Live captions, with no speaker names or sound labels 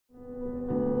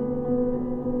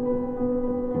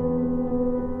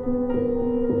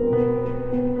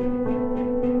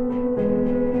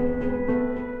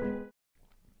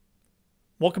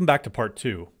Welcome back to part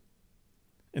 2.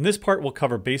 In this part, we'll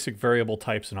cover basic variable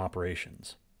types and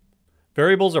operations.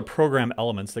 Variables are program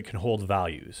elements that can hold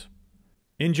values.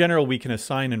 In general, we can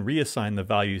assign and reassign the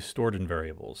values stored in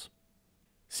variables.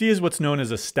 C is what's known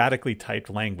as a statically typed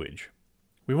language.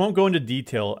 We won't go into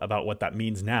detail about what that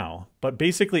means now, but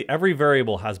basically every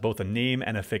variable has both a name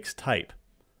and a fixed type.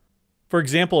 For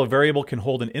example, a variable can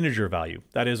hold an integer value,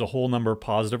 that is a whole number,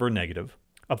 positive or negative,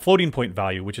 a floating point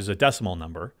value, which is a decimal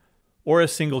number, or a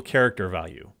single character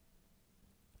value.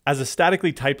 As a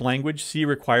statically typed language, C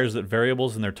requires that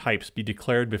variables and their types be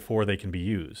declared before they can be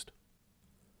used.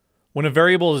 When a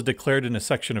variable is declared in a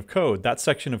section of code, that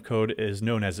section of code is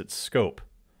known as its scope.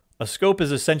 A scope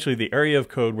is essentially the area of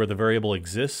code where the variable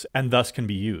exists and thus can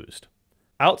be used.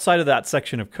 Outside of that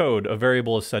section of code, a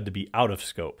variable is said to be out of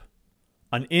scope.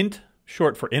 An int,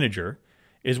 short for integer,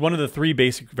 is one of the three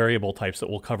basic variable types that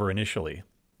we'll cover initially.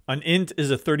 An int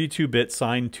is a 32-bit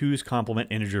signed 2's complement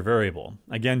integer variable.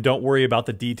 Again, don't worry about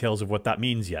the details of what that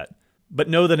means yet, but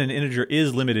know that an integer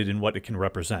is limited in what it can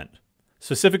represent.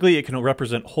 Specifically, it can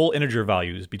represent whole integer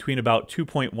values between about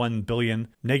 2.1 billion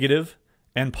negative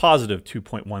and positive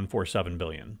 2.147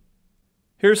 billion.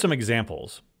 Here are some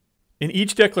examples. In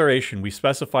each declaration, we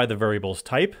specify the variable's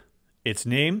type, its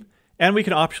name, and we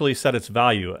can optionally set its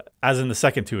value, as in the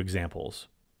second two examples.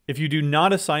 If you do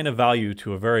not assign a value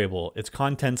to a variable, its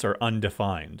contents are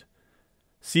undefined.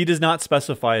 C does not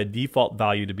specify a default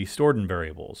value to be stored in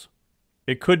variables.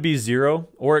 It could be 0,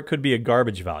 or it could be a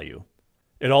garbage value.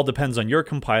 It all depends on your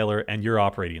compiler and your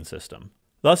operating system.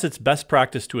 Thus, it's best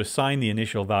practice to assign the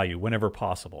initial value whenever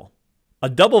possible. A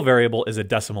double variable is a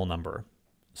decimal number.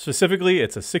 Specifically,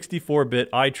 it's a 64-bit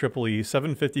IEEE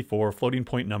 754 floating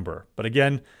point number, but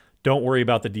again, don't worry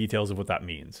about the details of what that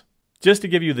means. Just to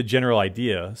give you the general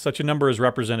idea, such a number is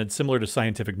represented similar to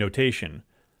scientific notation,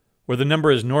 where the number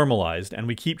is normalized and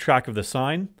we keep track of the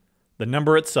sign, the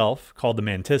number itself, called the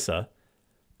mantissa,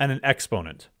 and an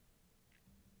exponent.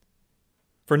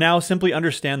 For now, simply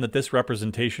understand that this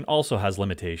representation also has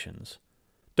limitations.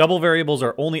 Double variables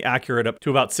are only accurate up to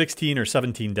about 16 or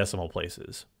 17 decimal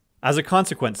places. As a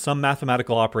consequence, some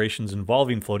mathematical operations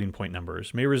involving floating point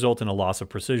numbers may result in a loss of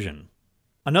precision.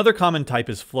 Another common type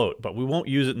is float, but we won't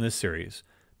use it in this series,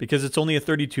 because it's only a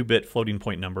 32-bit floating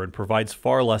point number and provides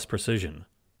far less precision.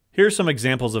 Here are some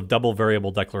examples of double variable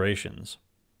declarations.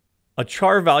 A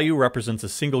char value represents a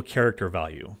single character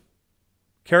value.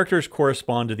 Characters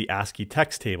correspond to the ASCII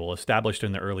text table established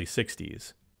in the early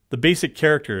 60s. The basic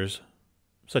characters,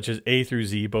 such as A through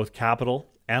Z, both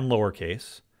capital and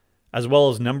lowercase, as well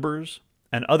as numbers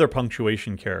and other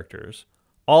punctuation characters,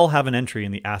 all have an entry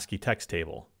in the ASCII text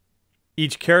table.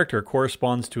 Each character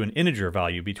corresponds to an integer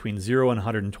value between 0 and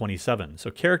 127, so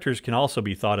characters can also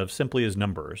be thought of simply as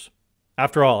numbers.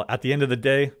 After all, at the end of the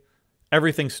day,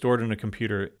 everything stored in a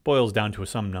computer boils down to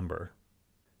some number.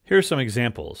 Here are some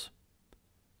examples.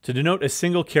 To denote a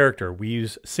single character, we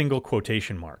use single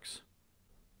quotation marks.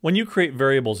 When you create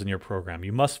variables in your program,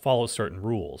 you must follow certain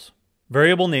rules.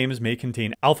 Variable names may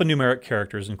contain alphanumeric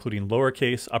characters including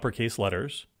lowercase, uppercase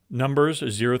letters, numbers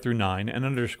 0 through 9, and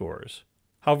underscores.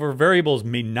 However, variables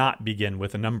may not begin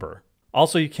with a number.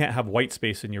 Also, you can't have white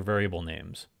space in your variable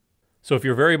names. So if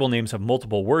your variable names have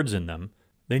multiple words in them,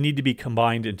 they need to be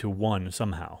combined into one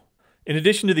somehow. In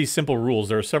addition to these simple rules,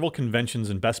 there are several conventions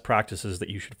and best practices that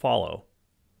you should follow.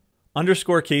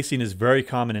 Underscore casing is very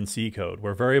common in C code,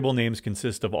 where variable names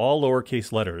consist of all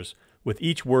lowercase letters, with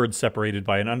each word separated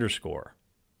by an underscore.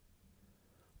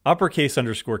 Uppercase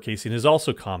underscore casing is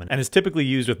also common and is typically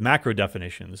used with macro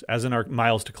definitions, as in our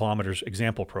miles to kilometers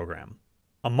example program.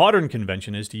 A modern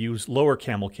convention is to use lower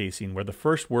camel casing, where the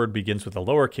first word begins with a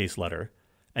lowercase letter,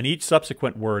 and each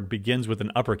subsequent word begins with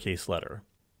an uppercase letter.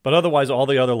 But otherwise, all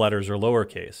the other letters are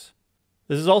lowercase.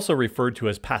 This is also referred to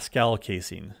as Pascal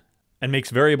casing, and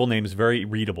makes variable names very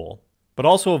readable, but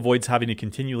also avoids having to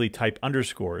continually type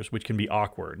underscores, which can be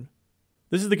awkward.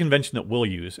 This is the convention that we'll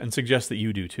use, and suggest that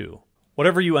you do too.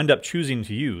 Whatever you end up choosing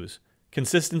to use,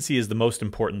 consistency is the most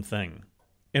important thing.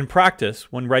 In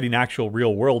practice, when writing actual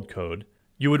real-world code,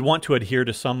 you would want to adhere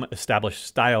to some established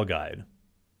style guide.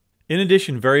 In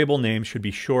addition, variable names should be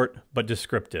short but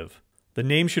descriptive. The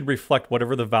name should reflect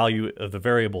whatever the value of the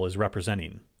variable is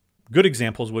representing. Good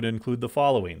examples would include the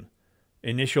following: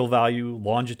 initial value,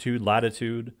 longitude,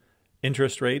 latitude,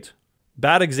 interest rate.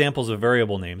 Bad examples of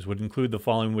variable names would include the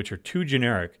following, which are too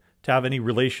generic to have any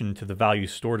relation to the value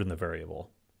stored in the variable.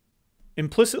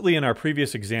 Implicitly in our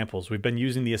previous examples, we've been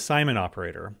using the assignment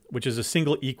operator, which is a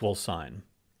single equals sign.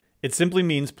 It simply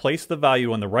means place the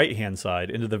value on the right-hand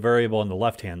side into the variable on the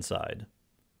left-hand side.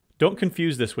 Don't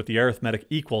confuse this with the arithmetic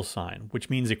equals sign, which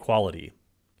means equality.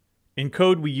 In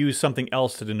code, we use something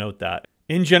else to denote that.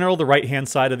 In general, the right-hand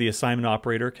side of the assignment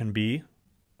operator can be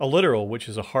a literal, which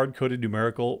is a hard-coded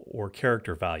numerical or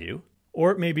character value,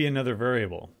 or it may be another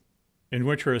variable, in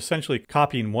which we're essentially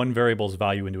copying one variable's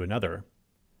value into another.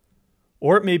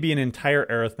 Or it may be an entire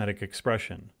arithmetic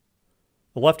expression.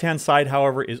 The left-hand side,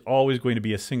 however, is always going to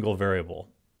be a single variable.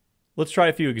 Let's try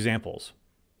a few examples.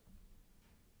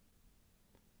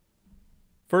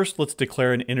 First, let's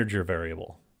declare an integer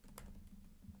variable.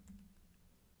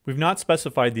 We've not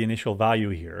specified the initial value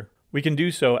here. We can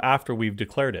do so after we've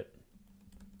declared it.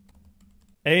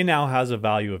 A now has a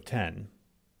value of 10.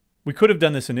 We could have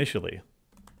done this initially.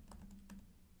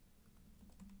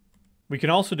 We can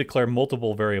also declare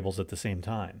multiple variables at the same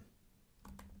time.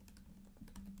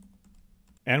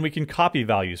 And we can copy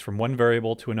values from one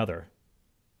variable to another,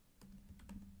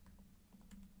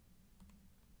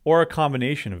 or a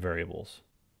combination of variables.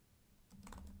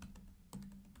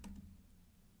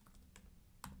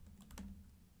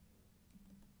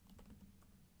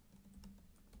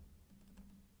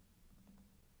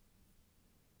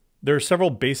 There are several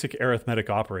basic arithmetic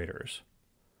operators.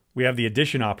 We have the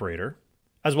addition operator,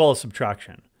 as well as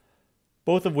subtraction,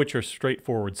 both of which are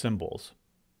straightforward symbols.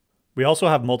 We also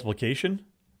have multiplication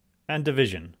and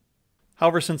division.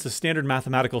 However, since the standard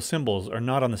mathematical symbols are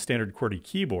not on the standard QWERTY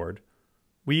keyboard,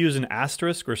 we use an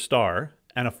asterisk or star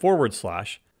and a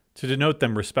 / to denote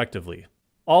them respectively.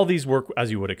 All these work as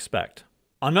you would expect.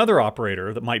 Another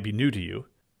operator that might be new to you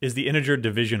is the integer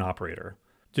division operator,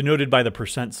 denoted by the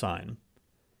 %.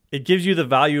 It gives you the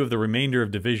value of the remainder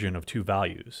of division of two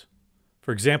values.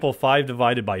 For example, 5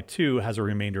 divided by 2 has a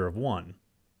remainder of 1.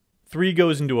 3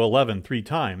 goes into 11 3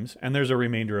 times, and there's a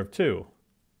remainder of 2.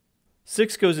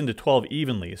 6 goes into 12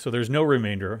 evenly, so there's no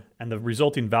remainder, and the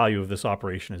resulting value of this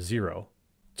operation is 0.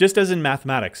 Just as in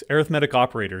mathematics, arithmetic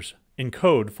operators in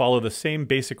code follow the same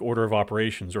basic order of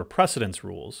operations or precedence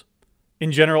rules.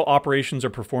 In general, operations are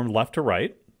performed left to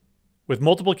right, with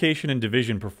multiplication and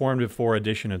division performed before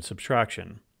addition and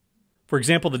subtraction. For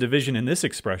example, the division in this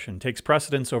expression takes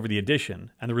precedence over the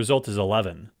addition, and the result is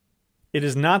 11. It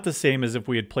is not the same as if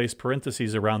we had placed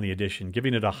parentheses around the addition,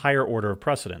 giving it a higher order of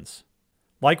precedence.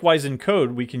 Likewise, in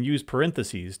code, we can use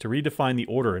parentheses to redefine the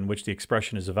order in which the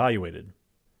expression is evaluated.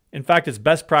 In fact, it's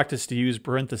best practice to use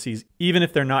parentheses even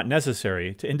if they're not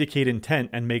necessary to indicate intent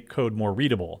and make code more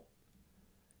readable.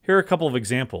 Here are a couple of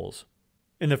examples.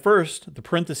 In the first, the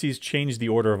parentheses change the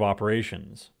order of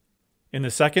operations. In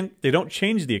the second, they don't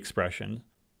change the expression,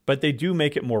 but they do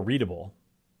make it more readable.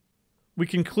 We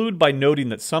conclude by noting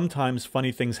that sometimes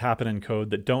funny things happen in code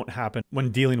that don't happen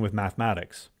when dealing with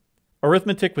mathematics.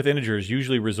 Arithmetic with integers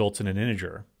usually results in an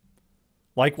integer.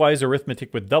 Likewise,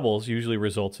 arithmetic with doubles usually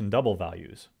results in double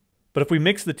values. But if we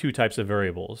mix the two types of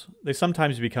variables, they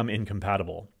sometimes become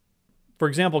incompatible. For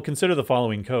example, consider the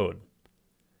following code.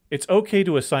 It's okay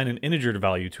to assign an integer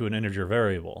value to an integer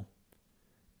variable.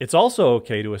 It's also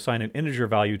okay to assign an integer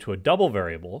value to a double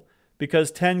variable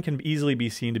because 10 can easily be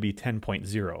seen to be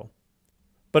 10.0.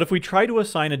 But if we try to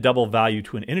assign a double value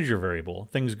to an integer variable,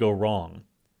 things go wrong.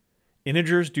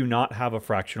 Integers do not have a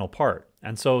fractional part,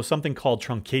 and so something called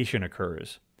truncation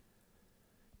occurs.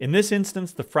 In this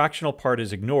instance, the fractional part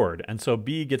is ignored, and so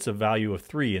b gets a value of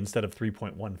 3 instead of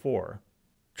 3.14.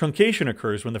 Truncation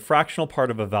occurs when the fractional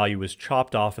part of a value is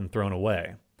chopped off and thrown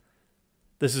away.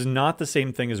 This is not the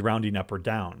same thing as rounding up or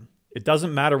down. It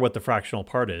doesn't matter what the fractional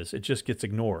part is, it just gets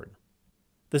ignored.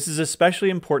 This is especially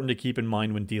important to keep in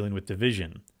mind when dealing with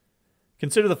division.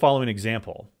 Consider the following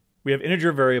example. We have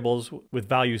integer variables with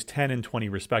values 10 and 20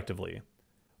 respectively.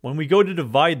 When we go to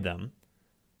divide them,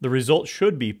 the result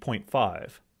should be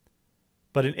 0.5.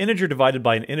 But an integer divided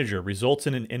by an integer results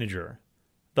in an integer.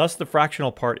 Thus the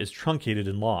fractional part is truncated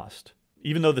and lost.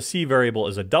 Even though the c variable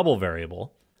is a double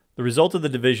variable, the result of the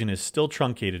division is still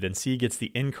truncated and c gets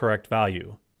the incorrect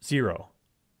value, 0.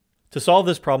 To solve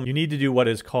this problem, you need to do what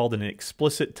is called an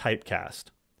explicit typecast.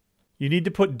 You need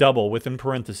to put double within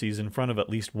parentheses in front of at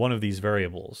least one of these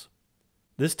variables.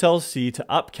 This tells C to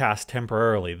upcast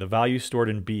temporarily the value stored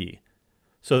in B,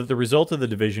 so that the result of the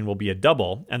division will be a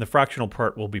double and the fractional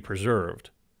part will be preserved.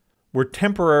 We're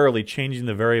temporarily changing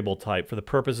the variable type for the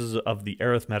purposes of the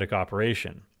arithmetic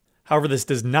operation. However, this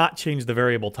does not change the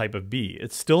variable type of b.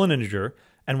 It's still an integer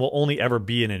and will only ever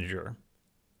be an integer.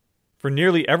 For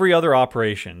nearly every other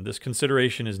operation, this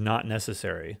consideration is not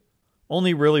necessary.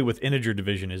 Only really with integer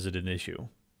division is it an issue.